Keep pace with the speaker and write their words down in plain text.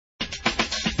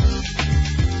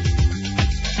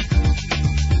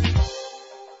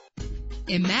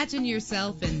Imagine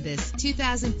yourself in this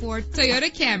 2004 Toyota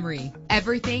Camry.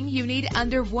 Everything you need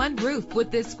under one roof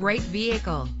with this great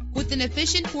vehicle. With an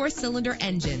efficient 4-cylinder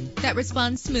engine that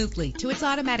responds smoothly to its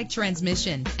automatic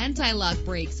transmission, anti-lock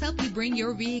brakes help you bring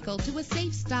your vehicle to a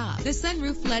safe stop. The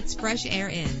sunroof lets fresh air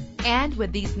in. And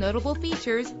with these notable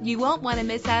features, you won't want to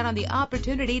miss out on the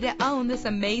opportunity to own this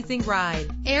amazing ride.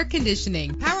 Air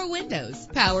conditioning, power windows,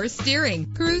 power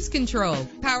steering, cruise control,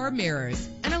 power mirrors,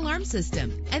 an alarm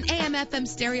system, an AM/FM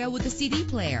stereo with a CD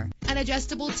player, an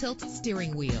adjustable tilt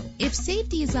steering wheel. If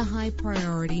safety is a high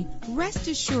priority, rest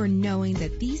assured knowing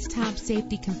that these top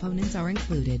safety components are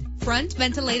included: front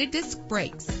ventilated disc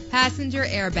brakes, passenger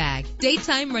airbag,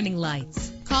 daytime running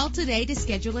lights. Call today to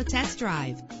schedule a test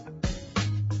drive.